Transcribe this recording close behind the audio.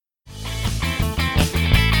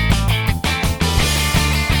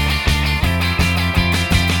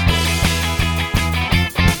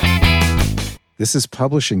This is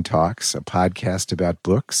Publishing Talks, a podcast about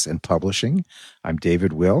books and publishing. I'm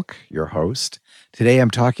David Wilk, your host. Today I'm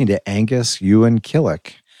talking to Angus Ewan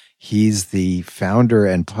Killick. He's the founder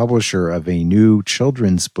and publisher of a new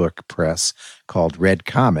children's book press called Red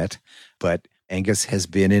Comet, but Angus has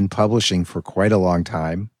been in publishing for quite a long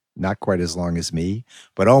time, not quite as long as me,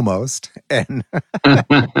 but almost, and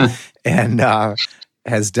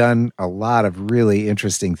has done a lot of really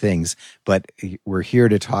interesting things. But we're here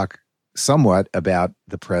to talk somewhat about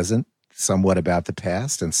the present, somewhat about the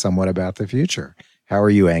past, and somewhat about the future. How are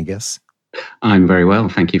you, Angus? I'm very well.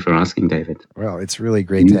 Thank you for asking, David. Well, it's really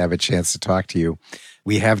great to have a chance to talk to you.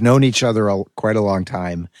 We have known each other quite a long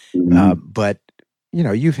time, but you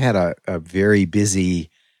know, you've had a very busy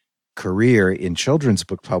career in children's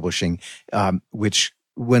book publishing, which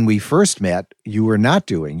when we first met, you were not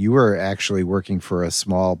doing. You were actually working for a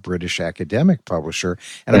small British academic publisher.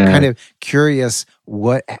 And I'm kind of curious,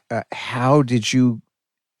 how did you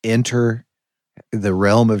enter the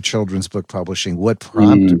realm of children's book publishing? What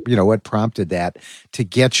prompted that to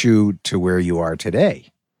get you to where you are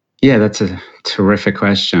today? Yeah, that's a terrific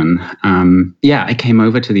question. I came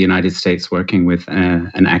over to the United States working with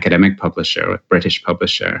an academic publisher, a British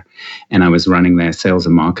publisher, and I was running their sales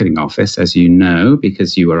and marketing office, as you know,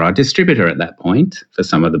 because you were our distributor at that point for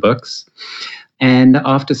some of the books. And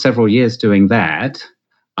after several years doing that,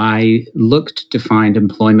 I looked to find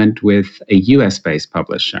employment with a US-based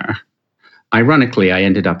publisher. Ironically, I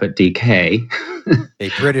ended up at DK.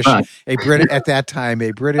 At that time,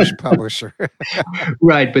 a British publisher.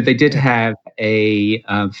 Right, but they did have a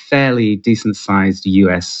fairly decent-sized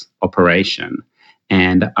US operation.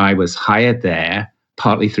 And I was hired there,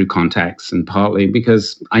 partly through contacts and partly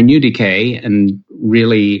because I knew DK and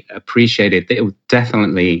really appreciated it. It was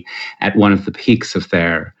definitely at one of the peaks of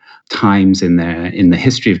their times in the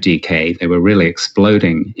history of DK. They were really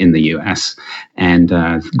exploding in the US and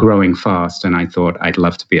growing fast. And I thought I'd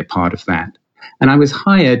love to be a part of that. And I was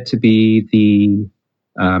hired to be the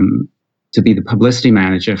publicity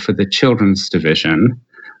manager for the children's division.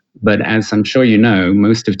 But as I'm sure you know,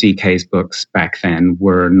 most of DK's books back then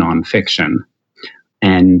were nonfiction.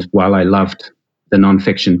 And while I loved the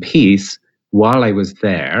nonfiction piece, while I was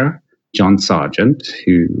there, John Sargent,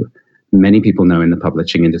 who many people know in the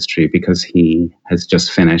publishing industry because he has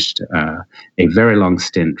just finished a very long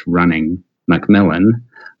stint running Macmillan,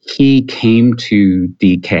 he came to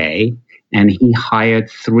DK and he hired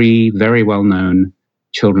three very well-known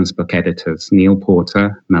children's book editors, Neil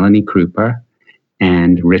Porter, Melanie Kruper,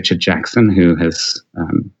 and Richard Jackson, who has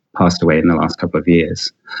passed away in the last couple of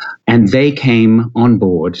years. And they came on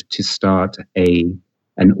board to start an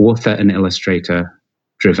author and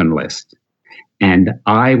illustrator-driven list. And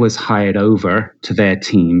I was hired over to their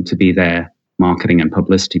team to be their marketing and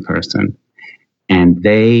publicity person. And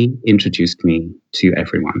they introduced me to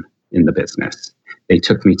everyone in the business. They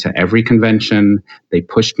took me to every convention. They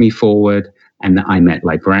pushed me forward. And I met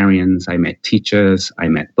librarians, I met teachers, I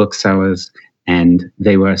met booksellers. And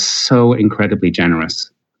they were so incredibly generous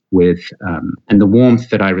with, and the warmth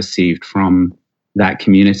that I received from that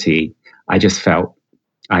community, I just felt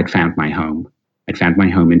I'd found my home. I'd found my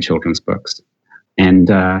home in children's books. And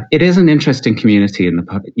it is an interesting community in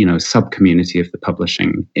the sub-community of the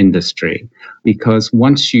publishing industry, because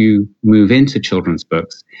once you move into children's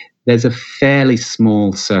books, there's a fairly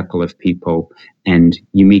small circle of people, and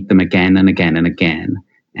you meet them again and again and again.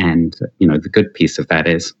 And the good piece of that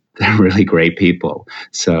is they're really great people,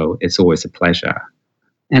 so it's always a pleasure.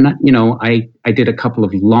 And I did a couple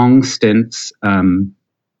of long stints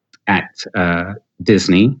at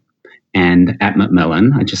Disney. And at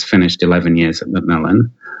Macmillan, I just finished 11 years at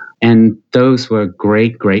Macmillan. And those were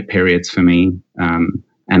great, great periods for me. And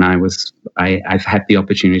I've had the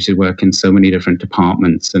opportunity to work in so many different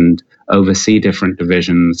departments and oversee different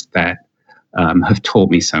divisions that have taught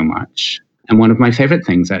me so much. And one of my favorite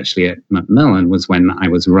things actually at Macmillan was when I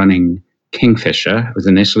was running Kingfisher. I was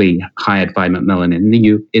initially hired by Macmillan in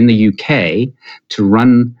the UK to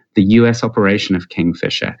run the US operation of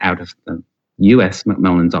Kingfisher out of the US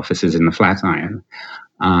Macmillan's offices in the Flatiron.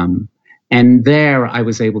 And there I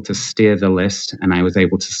was able to steer the list and I was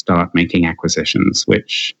able to start making acquisitions,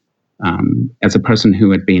 which as a person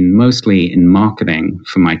who had been mostly in marketing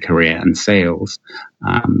for my career and sales,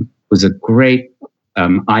 was a great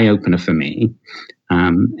eye-opener for me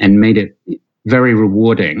and made it very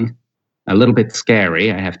rewarding, a little bit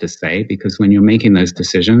scary, I have to say, because when you're making those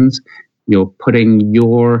decisions, you're putting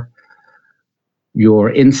your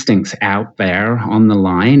instincts out there on the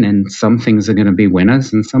line, and some things are going to be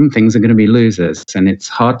winners and some things are going to be losers. And it's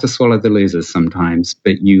hard to swallow the losers sometimes,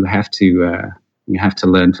 but you have to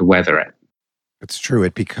learn to weather it. It's true.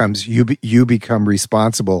 It becomes you become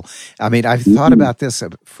responsible. I mean, I've thought Mm-hmm. about this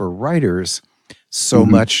for writers. So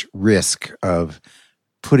Mm-hmm. much risk of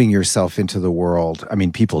putting yourself into the world. I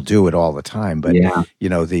mean, people do it all the time, but Yeah.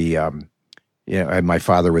 and my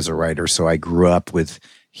father was a writer, so I grew up with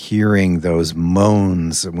hearing those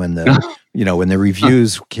moans when the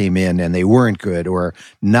reviews came in and they weren't good, or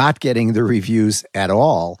not getting the reviews at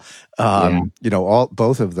all. Yeah.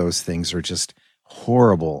 Both of those things are just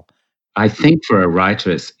horrible. I think for a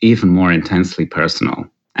writer, it's even more intensely personal,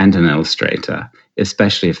 and an illustrator,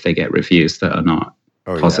 especially if they get reviews that are not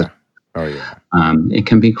Oh yeah. positive. Oh yeah. It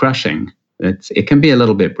can be crushing. It can be a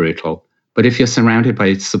little bit brutal. But if you're surrounded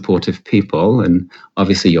by supportive people, and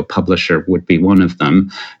obviously your publisher would be one of them,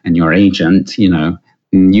 and your agent,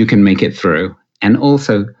 you can make it through. And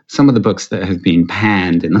also, some of the books that have been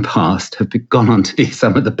panned in the past have gone on to be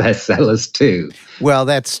some of the bestsellers too. Well,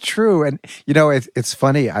 that's true. And, it's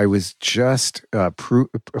funny. I was just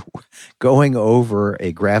going over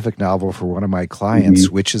a graphic novel for one of my clients,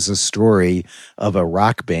 Mm-hmm. which is a story of a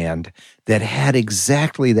rock band that had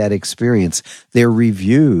exactly that experience. Their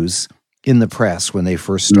reviews in the press when they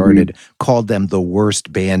first started called them the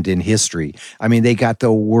worst band in history. I mean, they got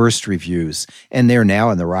the worst reviews, and they're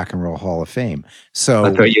now in the Rock and Roll Hall of Fame. So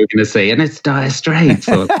I thought you were going to say, and it's Dire Straits.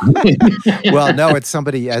 well, no, it's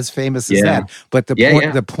somebody as famous as that. But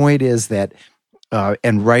the point is that,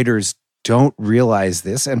 and writers don't realize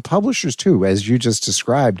this, and publishers too, as you just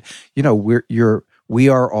described. We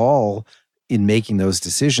are all, in making those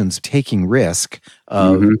decisions, taking risk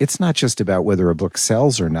of. It's not just about whether a book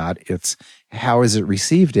sells or not. It's how is it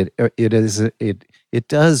received. It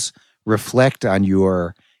does reflect on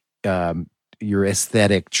your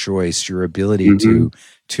aesthetic choice, your ability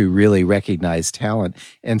to really recognize talent.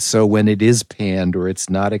 And so when it is panned, or it's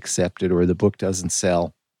not accepted, or the book doesn't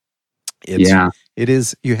sell, it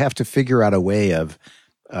is, you have to figure out a way of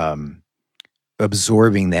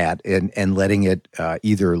absorbing that and letting it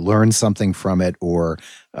either learn something from it, or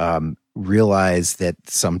realize that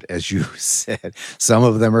as you said, some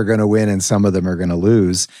of them are going to win and some of them are going to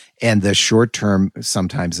lose. And the short term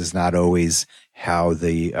sometimes is not always how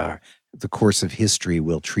the course of history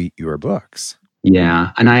will treat your books.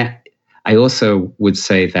 Yeah. And I also would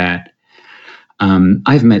say that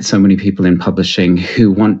I've met so many people in publishing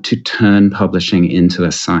who want to turn publishing into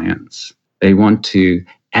a science. They want to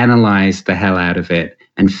analyze the hell out of it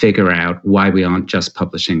and figure out why we aren't just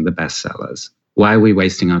publishing the bestsellers. Why are we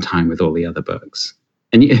wasting our time with all the other books?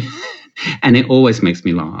 And it always makes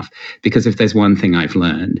me laugh, because if there's one thing I've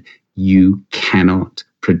learned, you cannot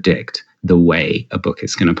predict the way a book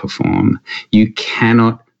is going to perform. You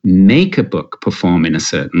cannot make a book perform in a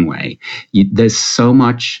certain way. There's so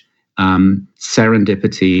much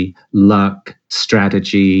serendipity, luck,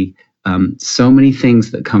 strategy, so many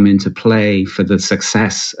things that come into play for the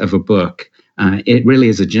success of a book. It really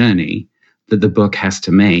is a journey that the book has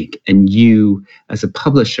to make. And you, as a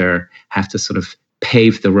publisher, have to sort of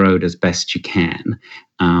pave the road as best you can.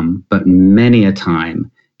 But many a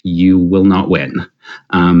time, you will not win.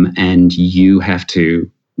 And you have to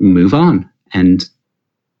move on and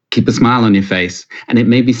keep a smile on your face. And it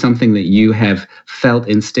may be something that you have felt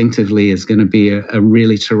instinctively is going to be a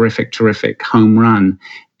really terrific home run.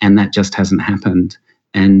 And that just hasn't happened.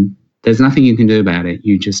 And there's nothing you can do about it.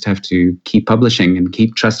 You just have to keep publishing and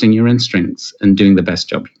keep trusting your instincts and doing the best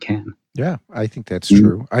job you can. Yeah, I think that's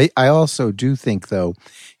true. I also do think, though,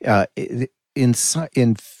 in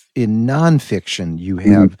nonfiction, you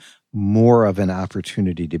have more of an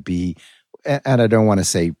opportunity to be, and I don't want to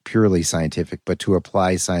say purely scientific, but to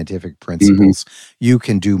apply scientific principles. You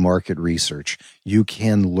can do market research. You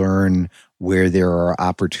can learn where there are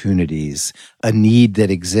opportunities, a need that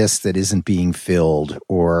exists that isn't being filled,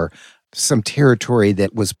 or some territory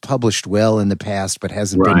that was published well in the past but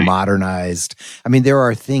hasn't been modernized. I mean, there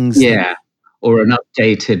are things. Yeah. Or an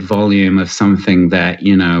updated volume of something that,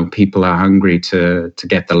 people are hungry to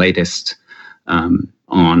get the latest on,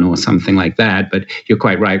 or something like that. But you're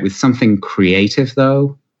quite right. With something creative,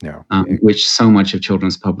 though, which so much of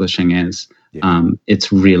children's publishing is,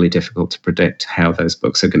 it's really difficult to predict how those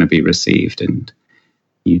books are going to be received. And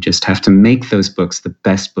you just have to make those books the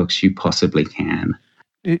best books you possibly can.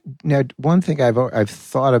 Now, one thing I've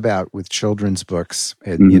thought about with children's books,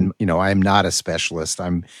 and I'm not a specialist.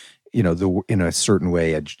 I'm, in a certain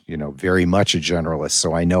way, very much a generalist.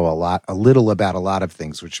 So I know a little about a lot of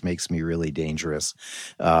things, which makes me really dangerous.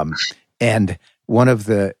 And one of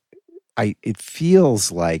it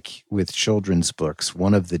feels like with children's books,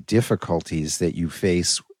 one of the difficulties that you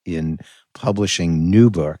face in publishing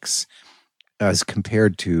new books as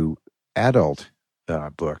compared to adult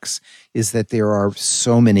books is that there are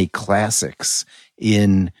so many classics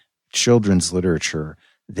in children's literature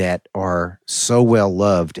that are so well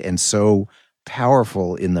loved and so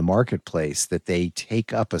powerful in the marketplace that they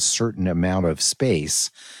take up a certain amount of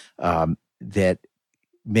space, that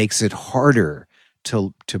makes it harder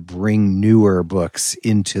to bring newer books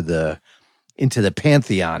into the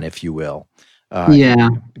pantheon, if you will. Yeah,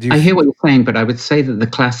 I hear what you're saying, but I would say that the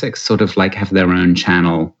classics sort of like have their own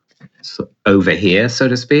channel over here, so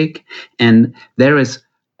to speak. And there is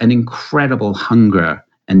an incredible hunger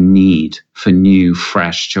and need for new,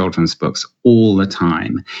 fresh children's books all the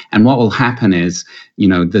time. And what will happen is,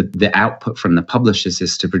 the output from the publishers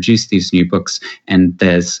is to produce these new books, and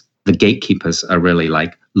the gatekeepers are really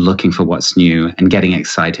like looking for what's new and getting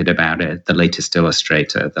excited about it, the latest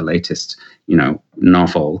illustrator, the latest,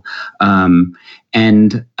 novel.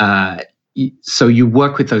 So you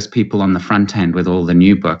work with those people on the front end with all the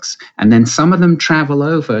new books, and then some of them travel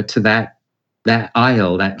over to that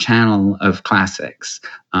aisle, that channel of classics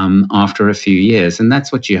after a few years. And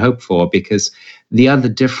that's what you hope for, because the other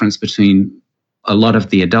difference between a lot of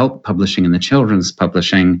the adult publishing and the children's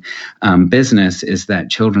publishing business is that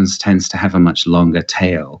children's tends to have a much longer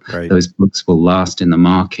tail. Right. Those books will last in the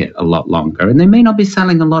market a lot longer, and they may not be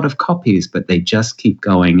selling a lot of copies, but they just keep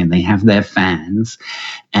going and they have their fans,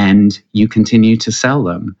 and you continue to sell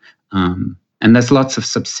them. And there's lots of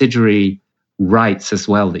subsidiary rights as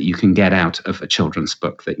well that you can get out of a children's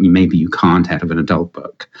book that maybe you can't out of an adult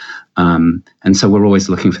book. And so we're always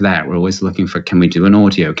looking for that. We're always looking for, can we do an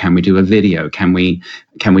audio? Can we do a video? Can we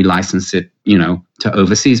license it, to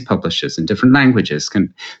overseas publishers in different languages?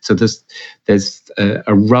 So there's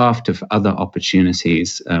a raft of other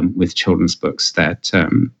opportunities with children's books that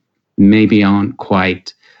maybe aren't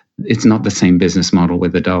quite, it's not the same business model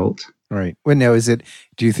with adult. Right. Well, now,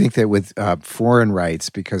 do you think that with foreign rights,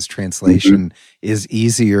 because translation is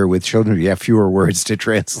easier with children, you have fewer words to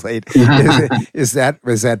translate, is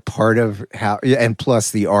that part of how, and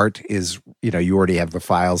plus the art is, you already have the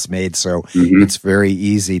files made, so it's very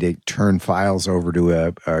easy to turn files over to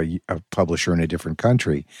a publisher in a different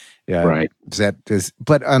country. Yeah. Right.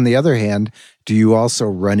 But on the other hand, do you also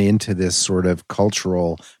run into this sort of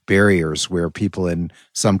cultural barriers where people in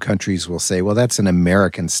some countries will say, well, that's an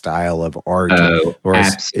American style of art?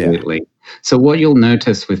 Absolutely. Yeah. So what you'll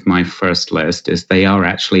notice with my first list is they are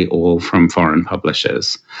actually all from foreign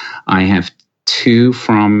publishers. I have two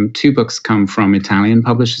books come from Italian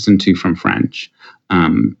publishers and two from French.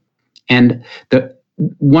 And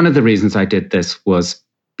one of the reasons I did this was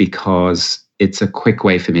because it's a quick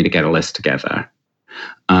way for me to get a list together.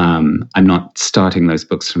 I'm not starting those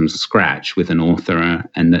books from scratch with an author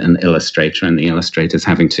and an illustrator, and the illustrator's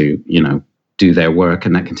having to, do their work,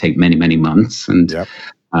 and that can take many, many months, and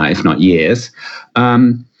if not years.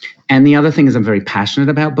 And the other thing is I'm very passionate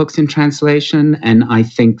about books in translation, and I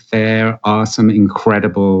think there are some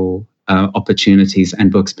incredible opportunities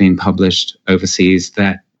and books being published overseas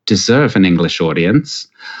that deserve an English audience.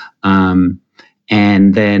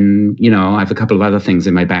 And then, I have a couple of other things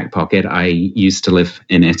in my back pocket. I used to live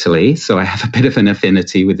in Italy, so I have a bit of an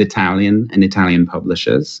affinity with Italian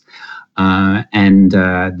publishers. And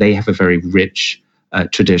they have a very rich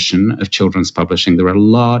tradition of children's publishing. There are a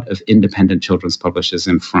lot of independent children's publishers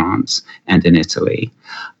in France and in Italy.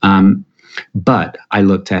 But I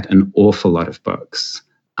looked at an awful lot of books.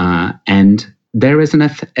 And there is an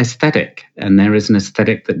aesthetic, and there is an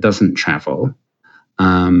aesthetic that doesn't travel.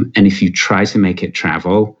 And if you try to make it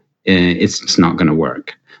travel, it's just not going to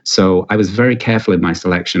work. So I was very careful in my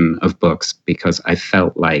selection of books because I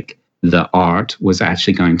felt like the art was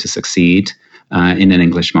actually going to succeed in an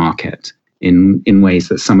English market in ways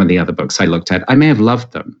that some of the other books I looked at, I may have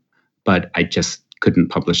loved them, but I just couldn't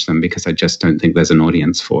publish them because I just don't think there's an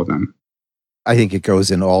audience for them. I think it goes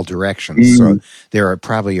in all directions. So there are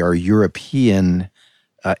probably European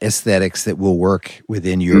aesthetics that will work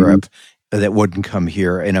within Europe that wouldn't come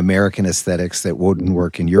here, and American aesthetics that wouldn't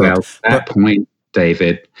work in Europe. Well, at that point,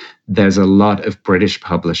 David, there's a lot of British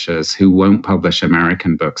publishers who won't publish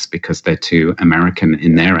American books because they're too American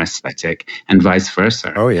in their aesthetic, and vice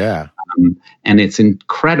versa. Oh, yeah. And it's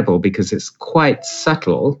incredible because it's quite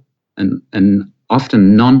subtle and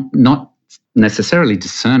often not necessarily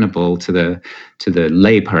discernible to the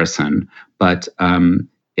layperson, but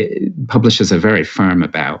publishers are very firm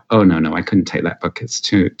about, oh, no, I couldn't take that book. It's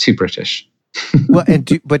too British. Well,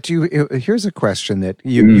 here's a question that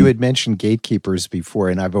you had mentioned gatekeepers before,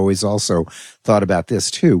 and I've always also thought about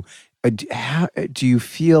this too. How do you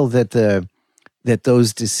feel that that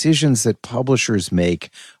those decisions that publishers make,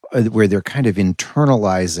 where they're kind of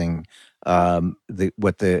internalizing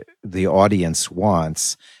what the audience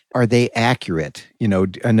wants, are they accurate? You know,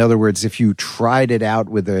 in other words, if you tried it out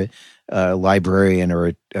with a librarian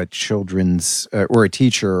or a children's or a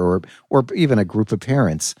teacher or even a group of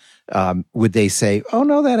parents, would they say, "Oh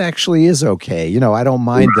no, that actually is okay"? You know, I don't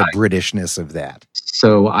mind the Britishness of that.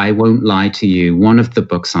 So I won't lie to you. One of the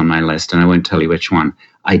books on my list, and I won't tell you which one,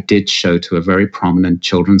 I did show to a very prominent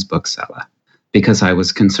children's bookseller because I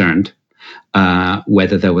was concerned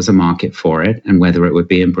whether there was a market for it and whether it would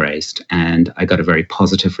be embraced. And I got a very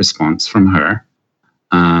positive response from her.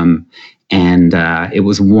 And it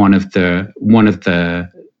was one of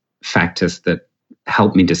the factors that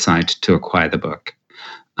helped me decide to acquire the book.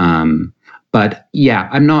 But yeah,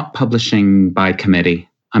 I'm not publishing by committee.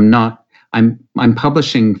 I'm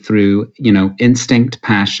publishing through, you know, instinct,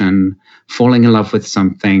 passion, falling in love with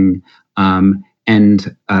something,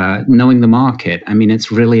 and knowing the market. I mean,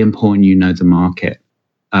 it's really important you know the market,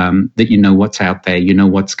 that you know what's out there, you know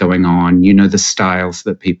what's going on, you know the styles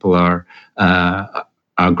that people are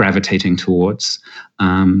gravitating towards.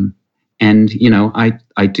 And, you know,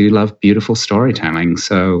 I do love beautiful storytelling.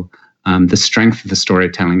 So the strength of the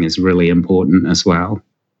storytelling is really important as well,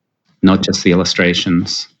 not just the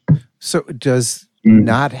illustrations. So does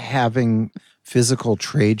not having physical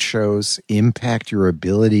trade shows impact your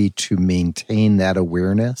ability to maintain that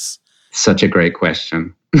awareness? Such a great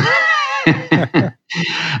question.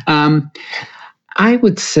 I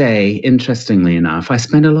would say, interestingly enough, I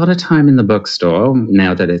spend a lot of time in the bookstore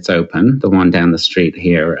now that it's open. The one down the street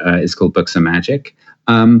here is called Books and Magic.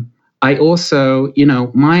 I also, you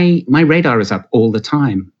know, my radar is up all the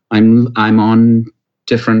time. I'm on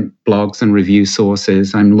different blogs and review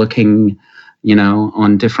sources. I'm looking, you know,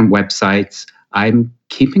 on different websites. I'm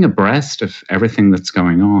keeping abreast of everything that's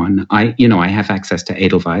going on. I have access to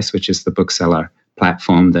Edelweiss, which is the bookseller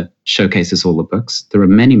platform that showcases all the books. There are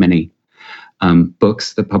many, many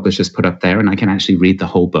books that publishers put up there, and I can actually read the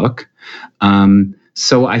whole book.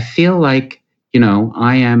 So I feel like, you know,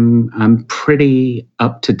 I'm pretty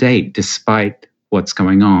up to date despite what's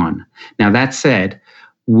going on. Now, that said,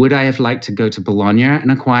 would I have liked to go to Bologna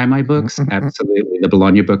and acquire my books? Absolutely. The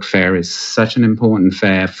Bologna Book Fair is such an important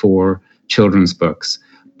fair for children's books.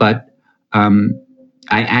 But I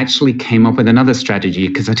actually came up with another strategy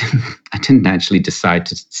because I didn't actually decide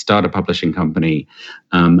to start a publishing company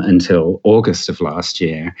until August of last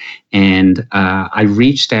year. And I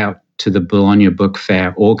reached out to the Bologna Book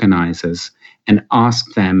Fair organizers and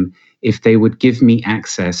asked them if they would give me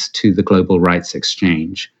access to the Global Rights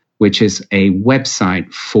Exchange, which is a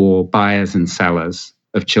website for buyers and sellers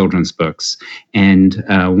of children's books. And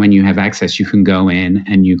when you have access, you can go in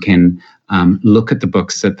and you can look at the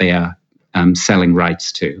books that they are selling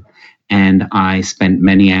rights to. And I spent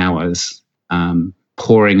many hours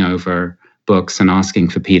poring over books and asking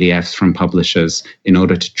for PDFs from publishers in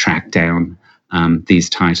order to track down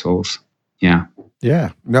these titles. Yeah.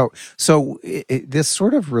 Yeah. No. So this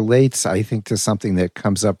sort of relates, I think, to something that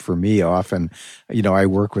comes up for me often. You know, I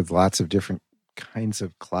work with lots of different kinds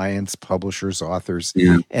of clients, publishers, authors,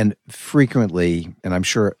 and frequently, and I'm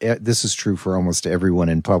sure this is true for almost everyone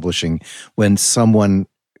in publishing, when someone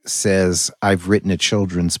says, I've written a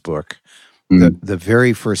children's book, the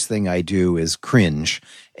very first thing I do is cringe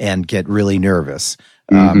and get really nervous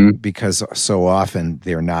because so often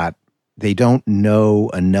they don't know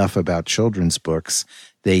enough about children's books.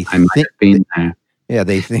 They think, you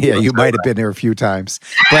might have been there a few times,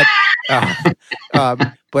 but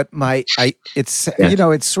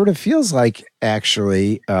it sort of feels like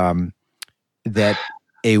actually that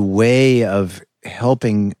a way of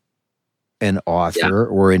helping an author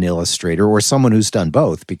or an illustrator or someone who's done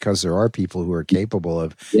both, because there are people who are capable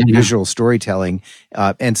of visual storytelling,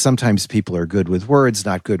 and sometimes people are good with words,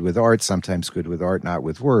 not good with art, sometimes good with art, not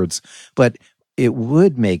with words. But it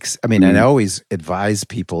would make, and I always advise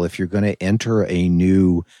people, if you're going to enter a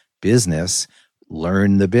new business,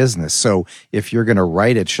 learn the business. So if you're going to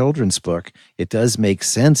write a children's book, it does make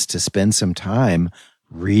sense to spend some time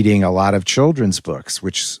reading a lot of children's books,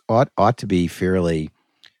 which ought to be fairly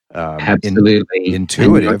absolutely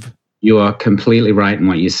intuitive. You are completely right in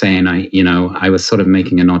what you're saying. I was sort of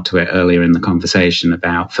making a nod to it earlier in the conversation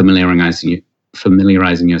about familiarizing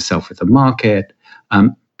yourself with the market.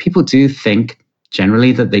 People do think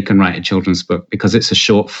generally that they can write a children's book because it's a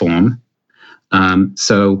short form.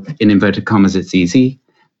 So in inverted commas, it's easy.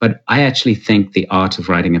 But I actually think the art of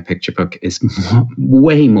writing a picture book is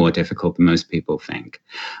way more difficult than most people think.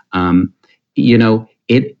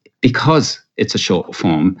 Because it's a short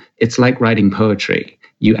form, it's like writing poetry.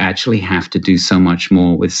 You actually have to do so much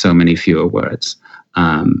more with so many fewer words.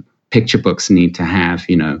 Picture books need to have,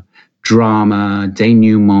 drama,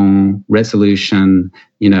 denouement, resolution,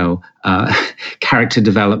 character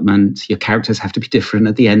development. Your characters have to be different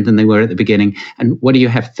at the end than they were at the beginning. And what do you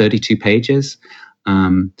have, 32 pages?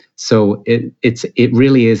 So it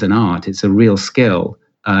really is an art. It's a real skill.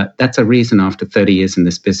 That's a reason after 30 years in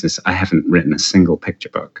this business, I haven't written a single picture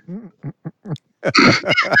book.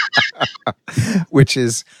 Which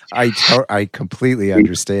is, I completely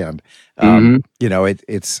understand.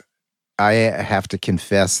 It's, I have to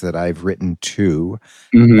confess that I've written two,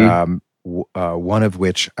 one of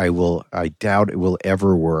which I doubt it will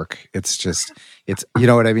ever work. It's you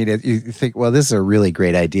know what I mean? You think, well, this is a really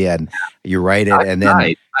great idea, and you write it, and then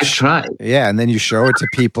I've tried. Yeah, and then you show it to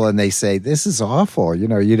people, and they say, "This is awful."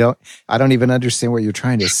 I don't even understand what you're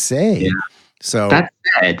trying to say. Yeah. So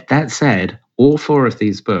that said, all four of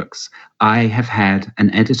these books I have had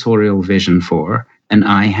an editorial vision for, and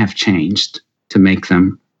I have changed to make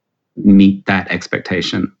them meet that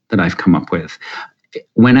expectation that I've come up with.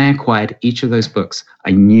 When I acquired each of those books,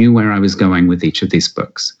 I knew where I was going with each of these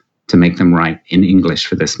books to make them right in English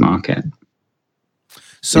for this market.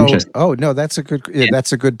 So, that's a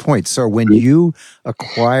good point. So when you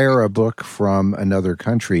acquire a book from another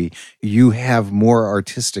country, you have more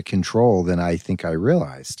artistic control than I think I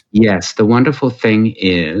realized. Yes. The wonderful thing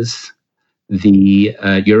is the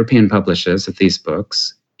European publishers of these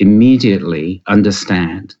books immediately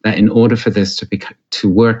understand that in order for this to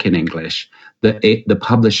work in English, the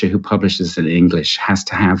publisher who publishes in English has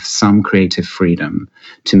to have some creative freedom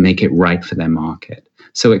to make it right for their market.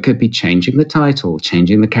 So it could be changing the title,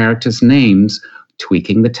 changing the characters' names,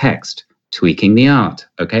 tweaking the text, tweaking the art.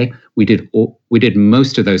 Okay, we did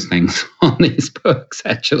most of those things on these books.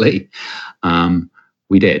 Actually,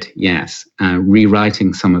 we did. Yes,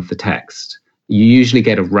 rewriting some of the text. You usually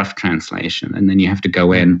get a rough translation, and then you have to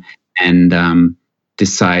go in and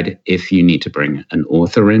decide if you need to bring an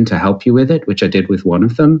author in to help you with it, which I did with one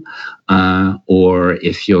of them, or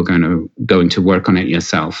if you're going to work on it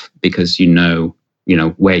yourself because you know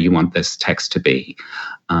where you want this text to be.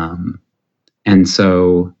 And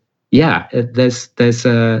so, yeah,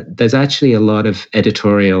 there's actually a lot of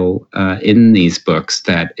editorial in these books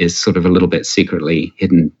that is sort of a little bit secretly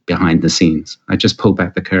hidden behind the scenes. I just pulled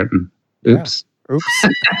back the curtain. Oops. Yeah. Oops.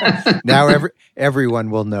 Now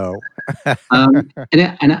everyone will know.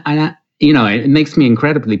 It makes me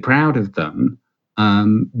incredibly proud of them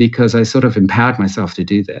because I sort of empowered myself to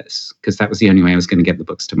do this because that was the only way I was going to get the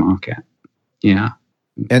books to market. Yeah.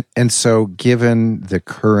 And so given the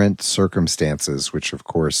current circumstances, which of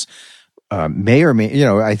course may or may,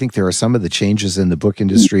 I think there are some of the changes in the book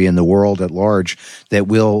industry and the world at large that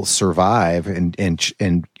will survive and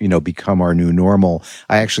become our new normal.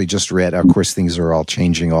 I actually just read, of course, things are all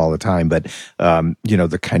changing all the time, but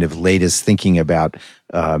the kind of latest thinking about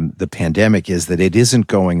the pandemic is that it isn't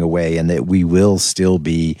going away and that we will still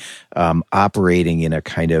be operating in a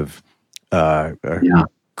kind of a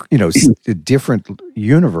different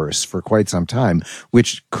universe for quite some time,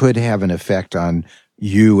 which could have an effect on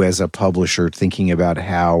you as a publisher thinking about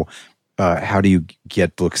how do you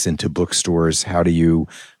get books into bookstores? How do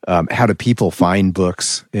people find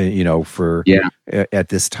books? At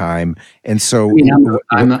this time, and so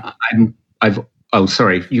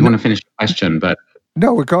sorry, you want to finish the question, but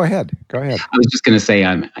no, go ahead. I was just going to say,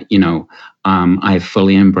 I've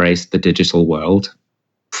fully embraced the digital world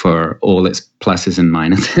for all its pluses and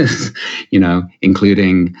minuses,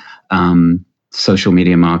 including social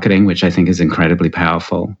media marketing, which I think is incredibly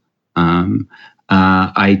powerful.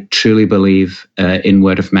 I truly believe in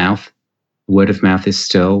word of mouth. Word of mouth is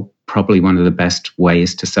still probably one of the best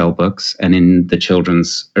ways to sell books. And in the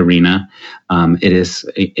children's arena, it is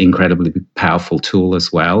an incredibly powerful tool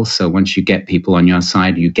as well. So once you get people on your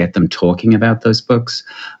side, you get them talking about those books,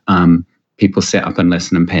 people sit up and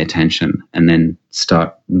listen and pay attention and then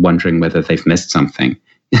start wondering whether they've missed something.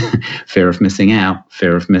 Fear of missing out,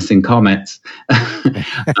 fear of missing comments.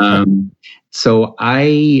 So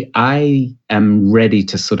I am ready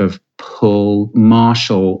to sort of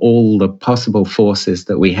marshal all the possible forces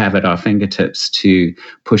that we have at our fingertips to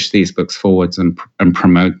push these books forwards and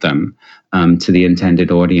promote them to the intended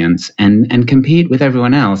audience and compete with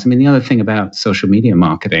everyone else. I mean, the other thing about social media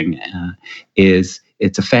marketing is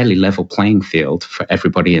it's a fairly level playing field for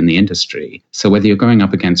everybody in the industry. So whether you're going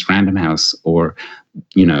up against Random House or,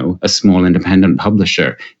 a small independent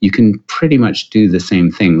publisher, you can pretty much do the same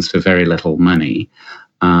things for very little money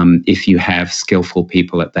if you have skillful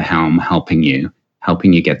people at the helm helping you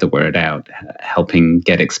get the word out, helping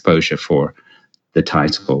get exposure for the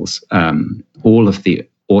titles. All of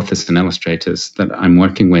authors and illustrators that I'm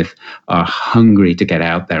working with are hungry to get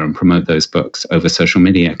out there and promote those books over social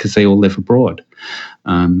media because they all live abroad.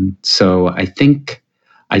 So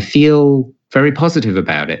I feel very positive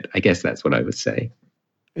about it. I guess that's what I would say.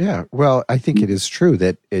 Yeah, well, I think it is true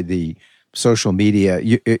that the social media,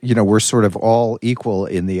 we're sort of all equal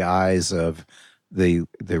in the eyes of the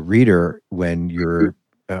reader when you're,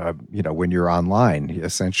 when you're online.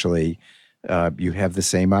 Essentially, you have the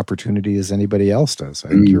same opportunity as anybody else does. I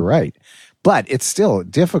think you're right, but it's still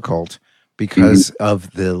difficult because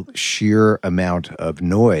of the sheer amount of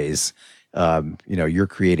noise. You're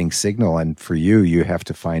creating signal, and for you have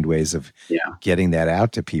to find ways of getting that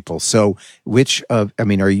out to people. So which of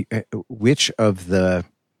the,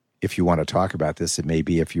 if you want to talk about this, it may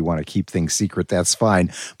be, if you want to keep things secret, that's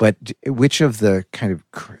fine. But which of the kind of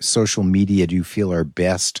social media do you feel are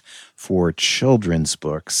best for children's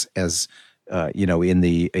books, as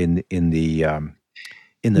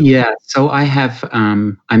So I have,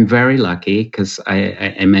 I'm very lucky because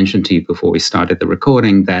I mentioned to you before we started the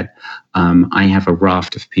recording that I have a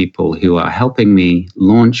raft of people who are helping me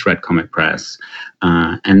launch Red Comet Press.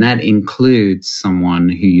 And that includes someone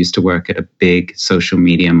who used to work at a big social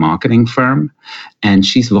media marketing firm, and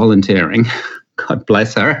she's volunteering. God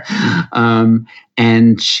bless her.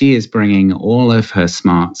 And she is bringing all of her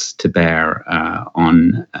smarts to bear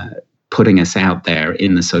on putting us out there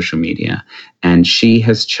in the social media. And she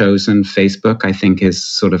has chosen Facebook, I think, is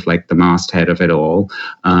sort of like the masthead of it all,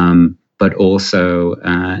 but also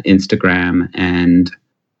Instagram and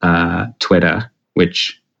Twitter,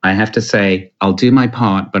 which I have to say, I'll do my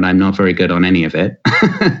part, but I'm not very good on any of it.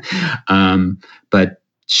 But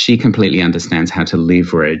she completely understands how to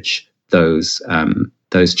leverage those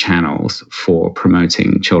channels for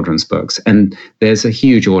promoting children's books. And there's a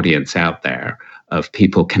huge audience out there of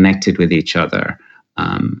people connected with each other.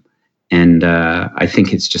 And I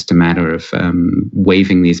think it's just a matter of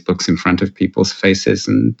waving these books in front of people's faces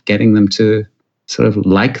and getting them to sort of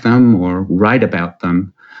like them or write about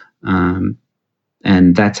them.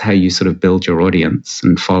 And that's how you sort of build your audience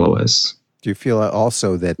and followers. Do you feel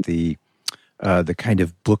also that the kind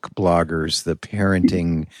of book bloggers, the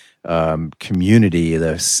parenting community,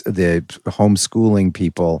 the homeschooling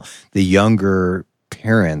people, the younger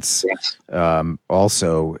parents,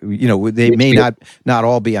 also, they may not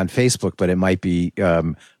all be on Facebook, but it might be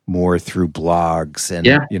more through blogs and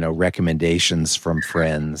recommendations from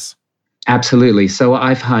friends. Absolutely. So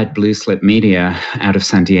I've hired Blue Slip Media out of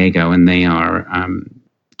San Diego, and they are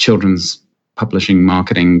children's publishing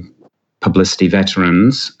marketing publicity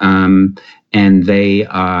veterans, and they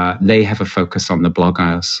have a focus on the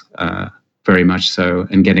bloggers, very much so,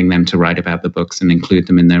 and getting them to write about the books and include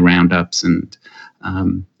them in their roundups and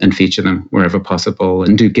feature them wherever possible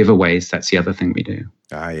and do giveaways. That's the other thing we do.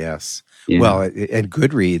 Ah, yes. Yeah. Well, and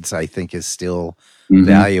Goodreads, I think, is still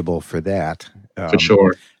valuable for that. For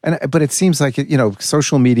sure. But it seems like,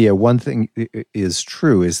 social media, one thing is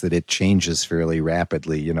true is that it changes fairly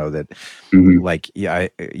rapidly, that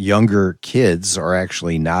younger kids are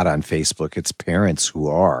actually not on Facebook. It's parents who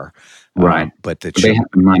are. Right. But they have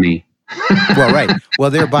the money. Well, right. Well,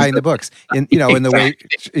 they're buying the books, in the way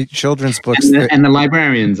children's books, and the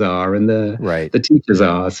librarians are, and the teachers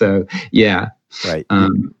are. So, yeah, right.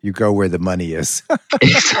 You go where the money is.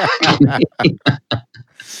 Exactly.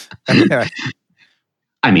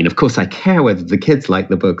 I mean, of course, I care whether the kids like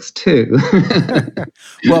the books too.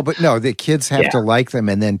 Well, but no, the kids have to like them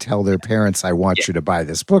and then tell their parents, "I want you to buy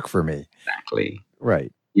this book for me." Exactly.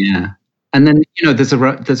 Right. Yeah. And then,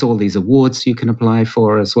 there's all these awards you can apply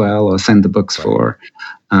for as well, or send the books for.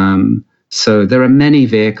 So there are many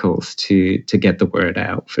vehicles to get the word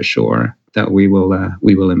out, for sure, that we will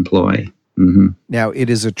employ. Mm-hmm. Now, it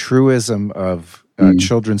is a truism of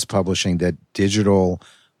children's publishing that digital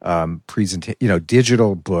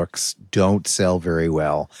digital books don't sell very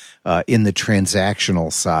well in the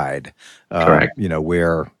transactional side. Correct.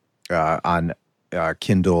 Where on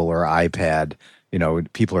Kindle or iPad,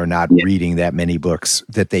 people are not reading that many books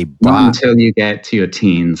that they buy. Not until you get to your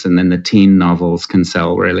teens, and then the teen novels can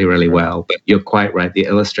sell really, really well. But you're quite right. The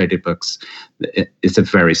illustrated books, it's a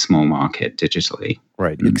very small market digitally.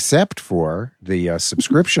 Right, except for the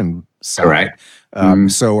subscription side. Correct.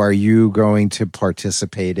 So are you going to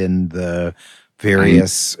participate in the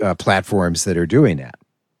various platforms that are doing that?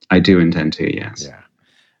 I do intend to, yes.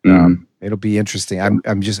 Yeah. It'll be interesting.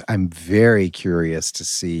 I'm very curious to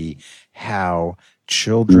see how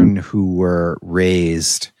children who were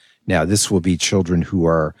raised, now this will be children who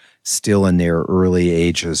are still in their early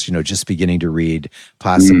ages, just beginning to read,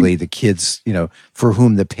 possibly the kids, for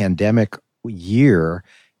whom the pandemic year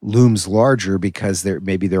looms larger because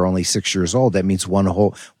they're only 6 years old. That means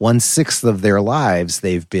 1/6 of their lives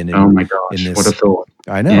they've been in. Oh my gosh, this. What a thought!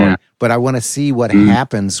 I know, yeah. But I want to see what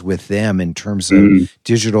happens with them in terms of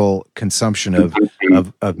digital consumption of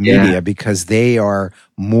media, because they are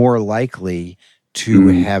more likely to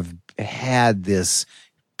have had this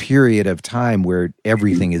period of time where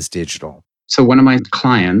everything is digital. So one of my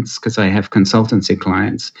clients, because I have consultancy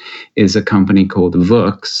clients, is a company called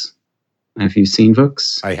Vooks. Have you seen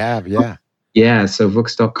Vooks? I have, yeah. Yeah, so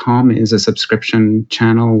Vooks.com is a subscription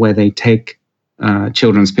channel where they take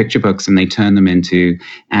children's picture books and they turn them into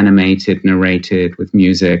animated, narrated with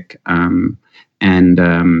music and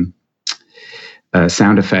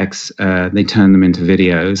sound effects. They turn them into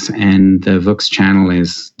videos, and the Vooks channel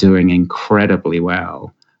is doing incredibly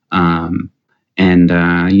well. And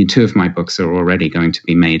two of my books are already going to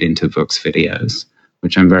be made into Vooks videos,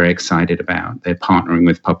 which I'm very excited about. They're partnering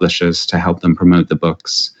with publishers to help them promote the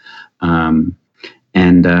books. I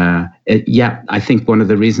think one of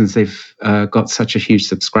the reasons they've got such a huge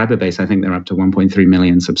subscriber base, I think they're up to 1.3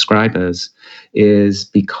 million subscribers, is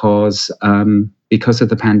because of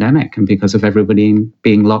the pandemic and because of everybody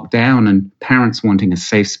being locked down and parents wanting a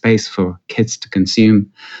safe space for kids to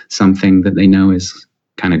consume something that they know is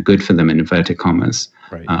kind of good for them, in inverted commas,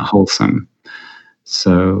 right. Wholesome.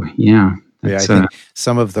 So, yeah. I think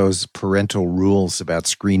some of those parental rules about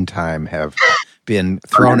screen time have been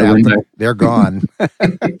thrown out. They're gone.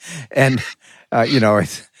 And,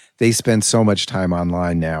 they spend so much time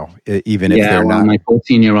online now, even if they're not. My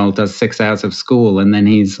 14-year-old does 6 hours of school, and then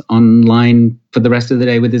he's online for the rest of the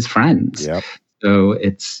day with his friends. Yep. So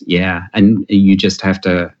and you just have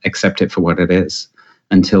to accept it for what it is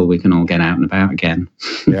until we can all get out and about again.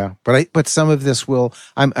 Yeah, but some of this will.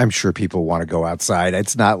 I'm sure people want to go outside.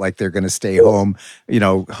 It's not like they're going to stay home,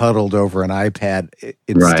 huddled over an iPad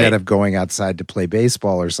instead of going outside to play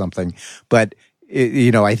baseball or something. But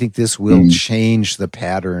I think this will change the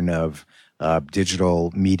pattern of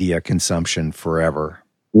digital media consumption forever.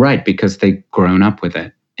 Right, because they've grown up with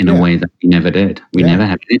it in a way that we never did. We never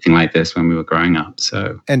had anything like this when we were growing up.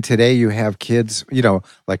 So, and today you have kids,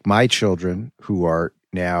 like my children, who are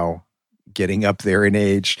now getting up there in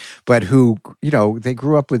age, but who, they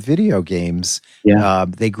grew up with video games. Yeah.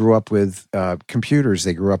 They grew up with computers.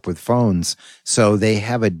 They grew up with phones. So they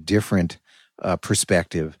have a different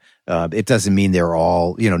perspective. It doesn't mean they're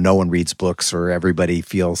all, no one reads books or everybody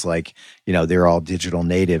feels like, they're all digital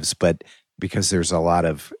natives, but because there's a lot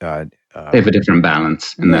of... they have a different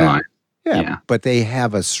balance in their life. Yeah, but they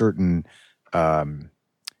have a certain...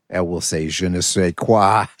 I will say je ne sais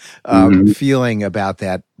quoi feeling about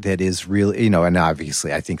that is really, and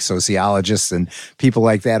obviously I think sociologists and people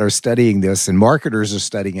like that are studying this, and marketers are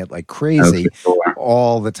studying it like crazy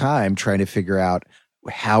all the time, trying to figure out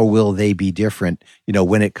how will they be different,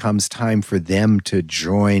 when it comes time for them to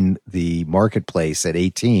join the marketplace at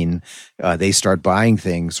 18, they start buying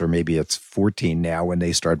things, or maybe it's 14 now when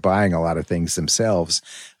they start buying a lot of things themselves.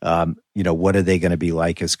 What are they going to be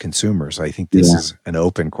like as consumers? I think this is an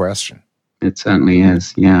open question. It certainly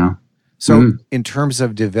is. Yeah. So in terms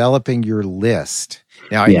of developing your list,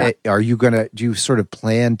 now, do you sort of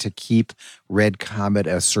plan to keep Red Comet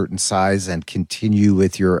a certain size and continue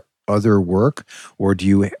with your other work, or do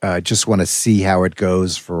you just want to see how it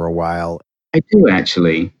goes for a while? I do,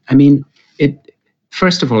 actually. I mean,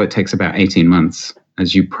 first of all, it takes about 18 months,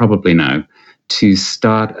 as you probably know, to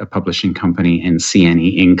start a publishing company and see any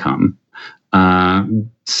income.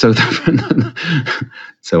 So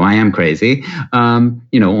I am crazy.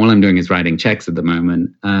 All I'm doing is writing checks at the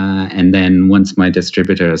moment. And then once my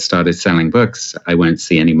distributor has started selling books, I won't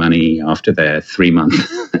see any money after their 3-month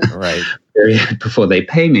period before they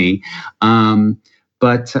pay me.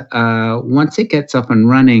 But once it gets up and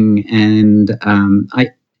running, and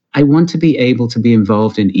I want to be able to be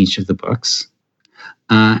involved in each of the books.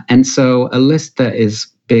 And so a list that is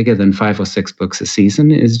bigger than 5 or 6 books a season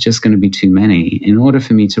is just going to be too many. In order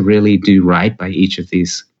for me to really do right by each of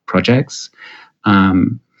these projects, I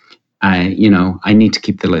need to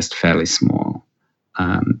keep the list fairly small.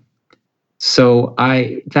 So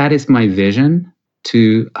that is my vision,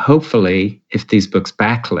 to hopefully, if these books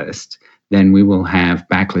backlist, then we will have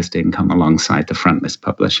backlist income alongside the frontlist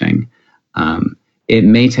publishing. It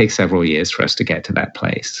may take several years for us to get to that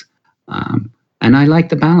place. And I like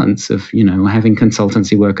the balance of, having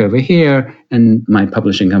consultancy work over here and my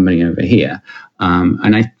publishing company over here.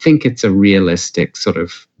 And I think it's a realistic sort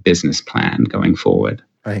of business plan going forward.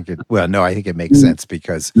 I think it makes sense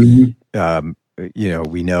because, we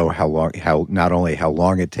know how not only how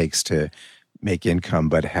long it takes to make income,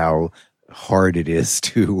 but how hard it is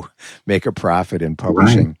to make a profit in Right.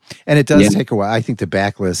 publishing. And it does Yeah. take a while. I think the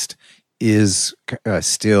backlist is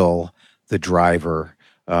still the driver.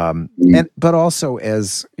 But also,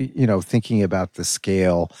 as you know, thinking about the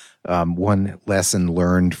scale, one lesson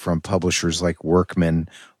learned from publishers like Workman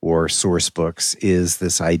or Sourcebooks is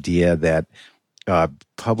this idea that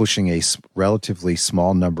publishing a relatively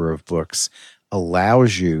small number of books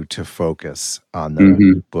allows you to focus on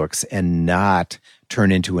the books and not turn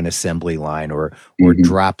into an assembly line or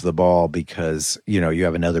drop the ball because you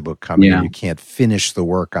have another book coming and you can't finish the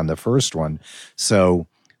work on the first one. So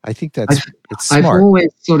I think it's smart. I've always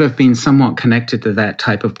sort of been somewhat connected to that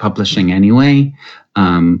type of publishing anyway.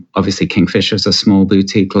 Obviously, Kingfisher's a small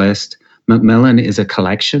boutique list. Macmillan is a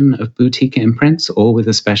collection of boutique imprints, all with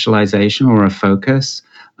a specialization or a focus.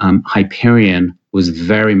 Hyperion was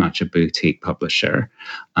very much a boutique publisher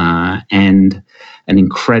and an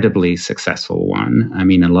incredibly successful one. I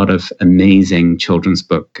mean, a lot of amazing children's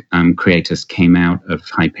book creators came out of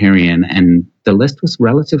Hyperion, and the list was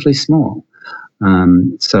relatively small.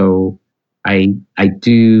 So I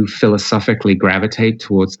do philosophically gravitate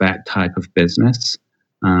towards that type of business.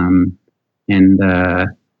 And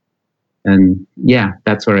yeah,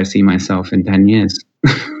 that's where I see myself in 10 years.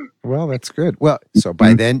 Well, that's good. Well, so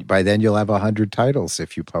by then you'll have 100 titles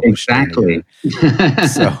if you publish. Exactly.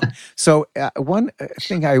 So one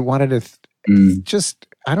thing I wanted to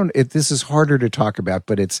this is harder to talk about,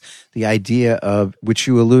 but it's the idea of, which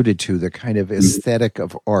you alluded to, the kind of aesthetic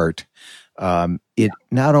of art. It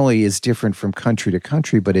not only is different from country to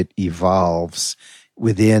country, but it evolves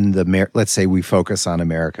within let's say we focus on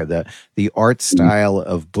America. The art style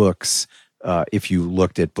of books, if you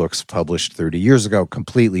looked at books published 30 years ago,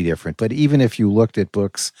 completely different. But even if you looked at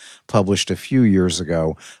books published a few years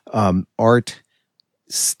ago, art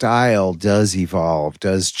style does evolve,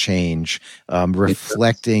 does change,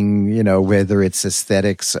 reflecting, whether it's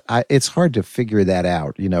aesthetics. It's hard to figure that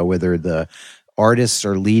out, whether the artists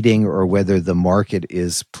are leading or whether the market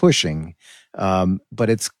is pushing. But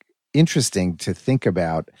it's interesting to think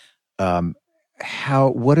about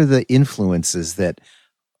what are the influences that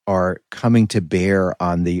are coming to bear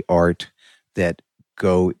on the art that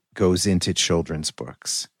goes into children's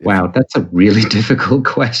books. Wow, that's a really difficult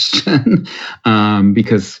question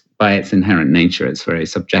because by its inherent nature, it's very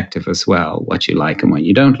subjective as well, what you like and what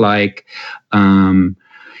you don't like.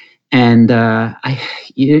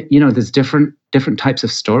 There's different types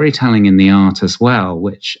of storytelling in the art as well,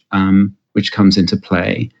 which comes into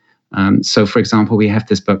play. So, for example, we have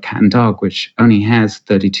this book, Cat and Dog, which only has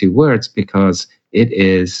 32 words because it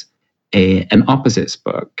is an opposites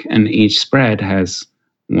book, and each spread has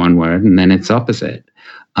one word and then its opposite.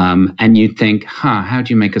 And you'd think, how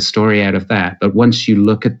do you make a story out of that? But once you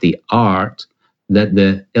look at the art that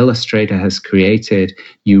the illustrator has created,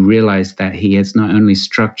 you realize that he has not only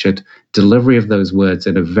structured delivery of those words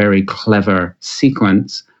in a very clever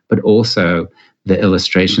sequence, but also the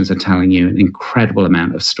illustrations are telling you an incredible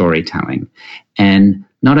amount of storytelling. And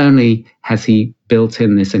not only has he built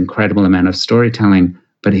in this incredible amount of storytelling,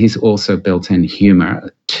 but he's also built in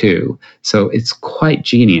humor too. So it's quite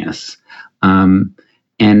genius. And,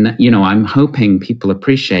 I'm hoping people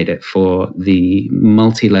appreciate it for the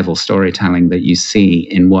multi-level storytelling that you see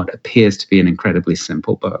in what appears to be an incredibly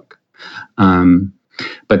simple book.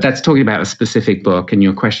 But that's talking about a specific book, and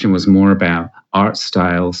your question was more about art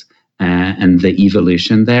styles and the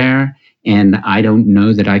evolution there. And I don't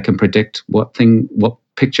know that I can predict what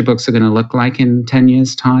picture books are going to look like in 10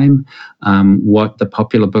 years' time, what the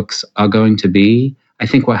popular books are going to be. I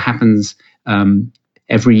think what happens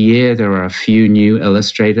every year, there are a few new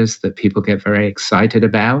illustrators that people get very excited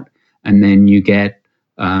about, and then you get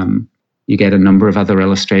a number of other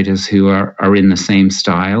illustrators who are in the same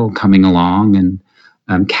style coming along and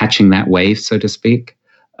catching that wave, so to speak.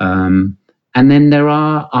 And then there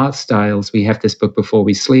are art styles. We have this book, Before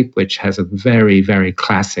We Sleep, which has a very, very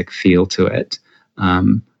classic feel to it.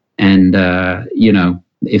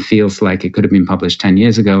 It feels like it could have been published 10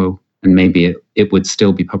 years ago, and maybe it would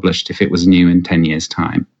still be published if it was new in 10 years'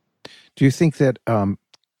 time. Do you think that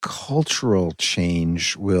cultural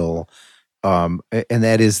change will, and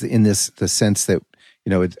that is in the sense that,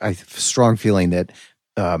 I have a strong feeling that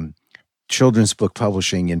children's book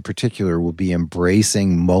publishing in particular will be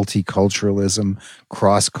embracing multiculturalism,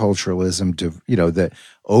 cross-culturalism, the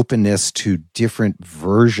openness to different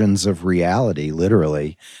versions of reality,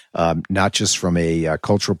 literally, not just from a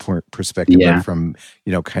cultural perspective, but from,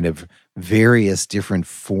 kind of various different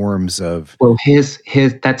forms of... Well,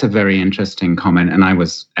 that's a very interesting comment, and I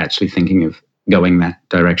was actually thinking of going that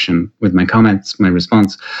direction with my comments, my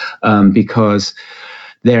response, because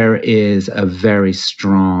There is a very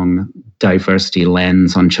strong diversity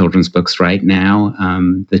lens on children's books right now.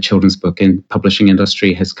 The children's book and publishing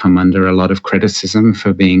industry has come under a lot of criticism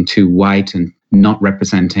for being too white and not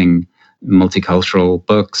representing multicultural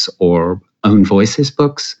books or own voices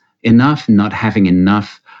books enough, not having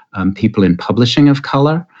enough people in publishing of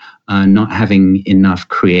color, not having enough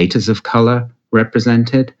creators of color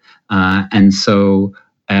represented. And so,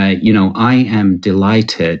 I am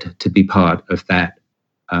delighted to be part of that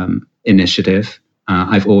initiative.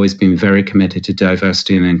 I've always been very committed to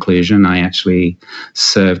diversity and inclusion. I actually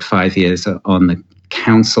served 5 years on the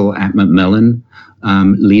council at Macmillan,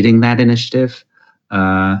 leading that initiative.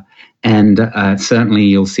 And certainly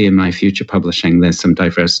you'll see in my future publishing, there's some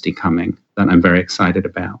diversity coming that I'm very excited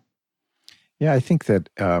about. Yeah, I think that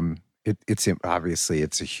it's obviously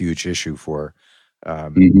it's a huge issue for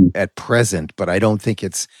at present, but I don't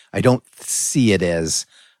see it as,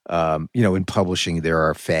 in publishing, there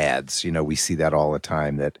are fads. We see that all the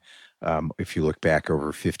time, that if you look back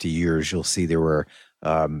over 50 years, you'll see there were,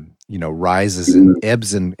 rises and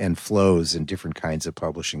ebbs and flows in different kinds of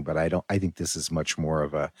publishing. But I think this is much more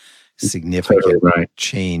of a significant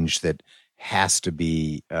change that has to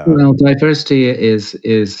be. Well, diversity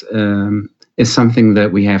is something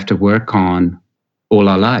that we have to work on all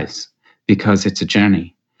our lives, because it's a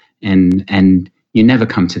journey, and you never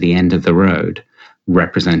come to the end of the road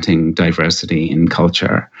representing diversity in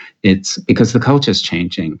culture. It's because the culture is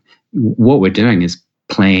changing. What we're doing is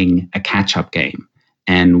playing a catch-up game,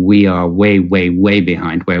 and we are way, way, way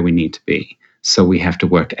behind where we need to be. So we have to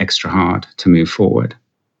work extra hard to move forward.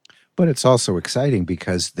 But it's also exciting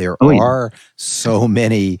because there are so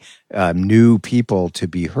many new people to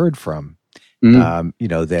be heard from.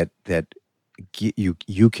 That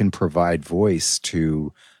you can provide voice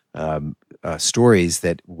to stories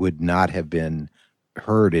that would not have been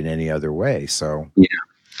heard in any other way. So yeah,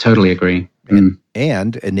 totally agree.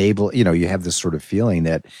 And enable, you have this sort of feeling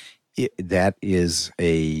that it's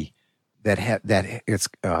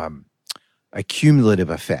a cumulative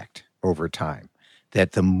effect over time,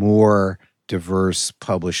 that the more diverse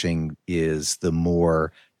publishing is, the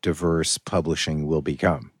more diverse publishing will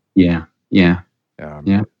become. Yeah.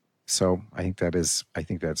 So I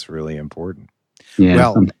think that's really important. Yeah,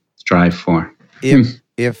 well, something to strive for.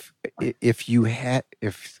 If I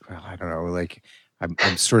don't know, like I'm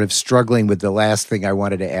sort of struggling with the last thing I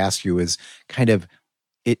wanted to ask you is kind of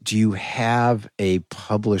do you have a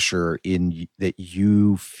publisher that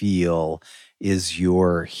you feel is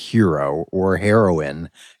your hero or heroine,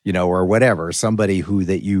 or whatever, somebody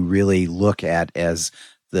that you really look at as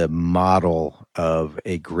the model of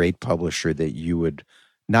a great publisher that you would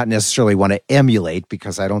not necessarily want to emulate,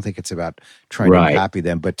 because I don't think it's about trying to copy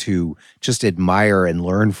them, but to just admire and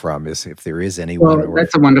learn from, if there is anyone? Well,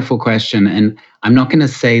 that's a wonderful question. And I'm not going to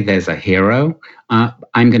say there's a hero.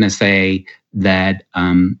 I'm going to say that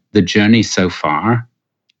the journey so far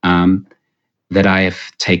that I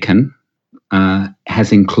have taken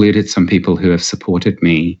has included some people who have supported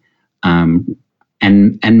me. And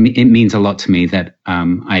it means a lot to me that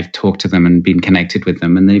I've talked to them and been connected with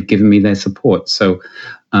them, and they've given me their support. So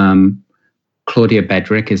Claudia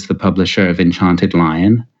Bedrick is the publisher of Enchanted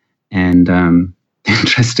Lion. And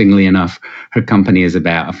interestingly enough, her company is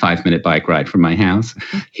about a 5-minute bike ride from my house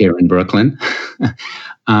here in Brooklyn.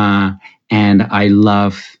 And I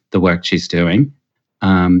love the work she's doing.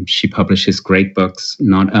 She publishes great books,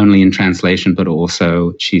 not only in translation, but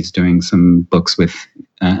also she's doing some books with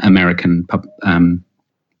American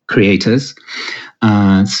creators.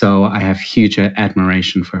 So I have huge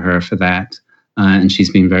admiration for her for that. And she's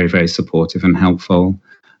been very, very supportive and helpful.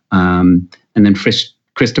 And then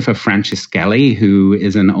Christopher Francescelli, who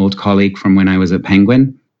is an old colleague from when I was at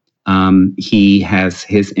Penguin. He has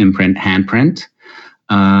his imprint, Handprint.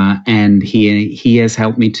 And he has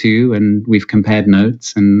helped me too, and we've compared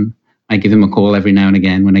notes, and I give him a call every now and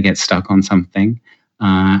again when I get stuck on something.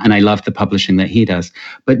 And I love the publishing that he does.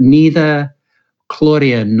 But neither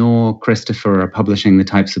Claudia nor Christopher are publishing the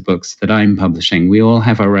types of books that I'm publishing. We all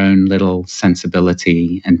have our own little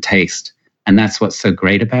sensibility and taste. And that's what's so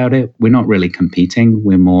great about it. We're not really competing.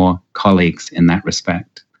 We're more colleagues in that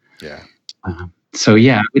respect. Yeah. So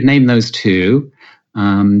I would name those two.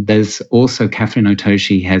 There's also Catherine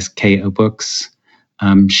Otoshi has KO Books.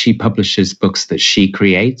 She publishes books that she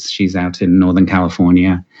creates. She's out in Northern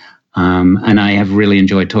California. And I have really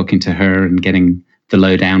enjoyed talking to her and getting the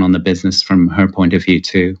lowdown on the business from her point of view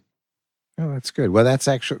too. Oh, that's good. Well, that's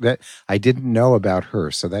actually that I didn't know about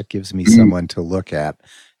her, so that gives me someone to look at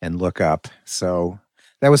and look up. So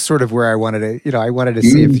that was sort of where I wanted to, I wanted to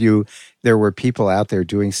see if there were people out there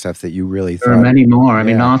doing stuff that you really thought. There are many more. I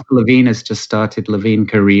mean, Arthur Levine has just started Levine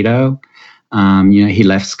Corrido. He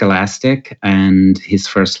left Scholastic, and his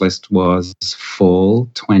first list was fall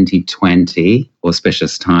 2020,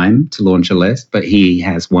 auspicious time to launch a list. But he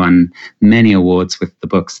has won many awards with the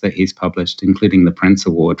books that he's published, including the Printz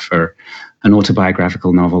Award for an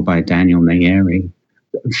autobiographical novel by Daniel Nayeri.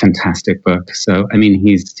 Fantastic book. So, I mean,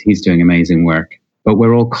 he's doing amazing work. But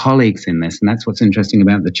we're all colleagues in this, and that's what's interesting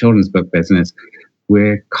about the children's book business.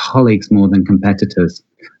 We're colleagues more than competitors.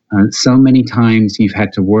 So many times you've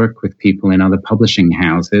had to work with people in other publishing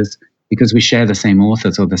houses because we share the same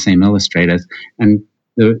authors or the same illustrators. And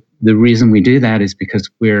the reason we do that is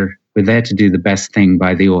because we're there to do the best thing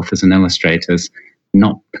by the authors and illustrators,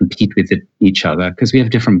 not compete with each other because we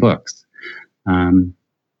have different books.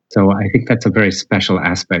 So I think that's a very special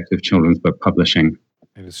aspect of children's book publishing.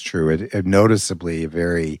 It is true. It noticeably a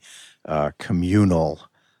very communal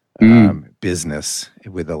business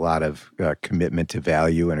with a lot of commitment to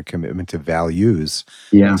value and a commitment to values.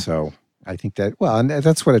 Yeah. So I think that, and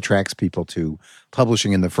that's what attracts people to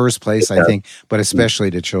publishing in the first place, I think, but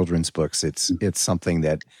especially to children's books. It's something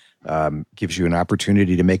that gives you an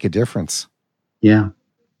opportunity to make a difference. Yeah.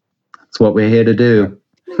 That's what we're here to do.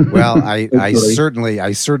 Well, I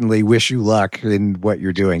certainly wish you luck in what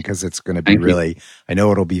you're doing because it's going to be I know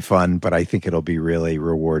it'll be fun, but I think it'll be really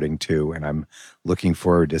rewarding too. And I'm looking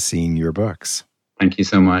forward to seeing your books. Thank you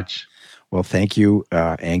so much. Well, thank you,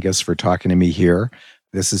 Angus, for talking to me here.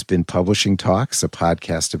 This has been Publishing Talks, a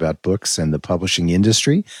podcast about books and the publishing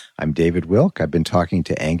industry. I'm David Wilk. I've been talking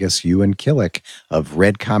to Angus Ewan Killick of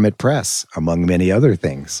Red Comet Press, among many other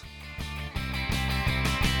things.